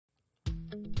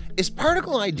Is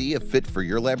ParticleID a fit for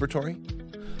your laboratory?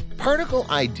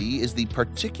 ParticleID is the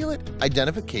particulate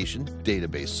identification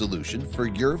database solution for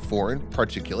your foreign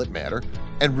particulate matter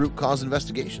and root cause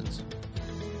investigations.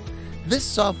 This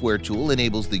software tool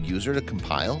enables the user to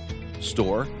compile,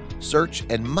 store, search,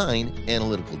 and mine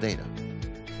analytical data.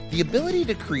 The ability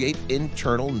to create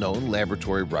internal known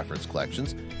laboratory reference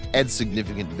collections adds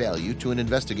significant value to an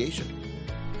investigation.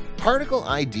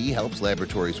 ParticleID helps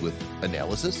laboratories with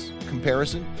analysis,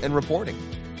 comparison, and reporting.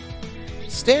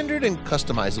 Standard and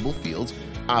customizable fields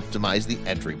optimize the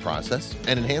entry process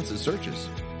and enhances searches.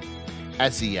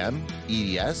 SEM,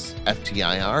 EDS,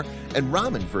 FTIR, and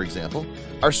Raman, for example,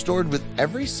 are stored with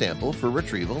every sample for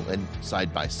retrieval and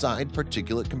side-by-side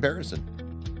particulate comparison.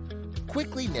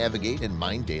 Quickly navigate and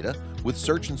mine data with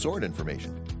search and sort information.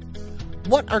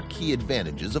 What are key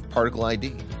advantages of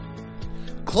ParticleID?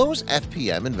 Close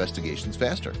FPM investigations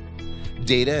faster.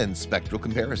 Data and spectral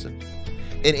comparison.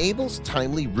 Enables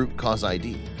timely root cause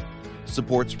ID.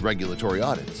 Supports regulatory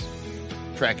audits.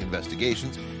 Track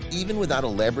investigations even without a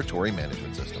laboratory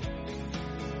management system.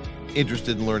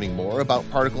 Interested in learning more about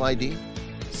ParticleID?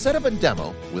 Set up a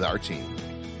demo with our team.